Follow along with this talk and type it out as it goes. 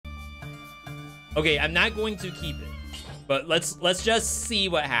Okay, I'm not going to keep it, but let's just see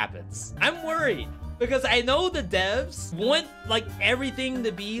what happens. I'm worried because I know the devs want like everything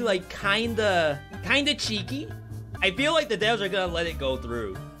to be like kinda cheeky. I feel like the devs are gonna let it go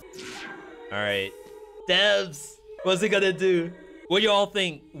through. All right, devs, what's it gonna do? What do y'all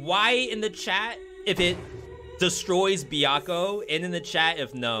think? Why in the chat if it destroys Byakko, and in the chat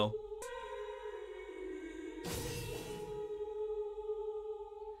if no.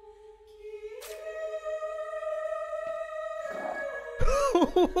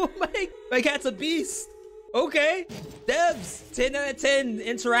 Oh my cat's a beast. Okay, devs, 10 out of 10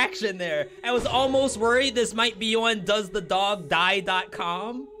 interaction there. I was almost worried this might be on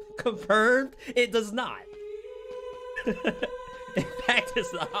doesthedogdie.com. Confirmed, it does not. In fact,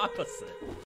 it's the opposite.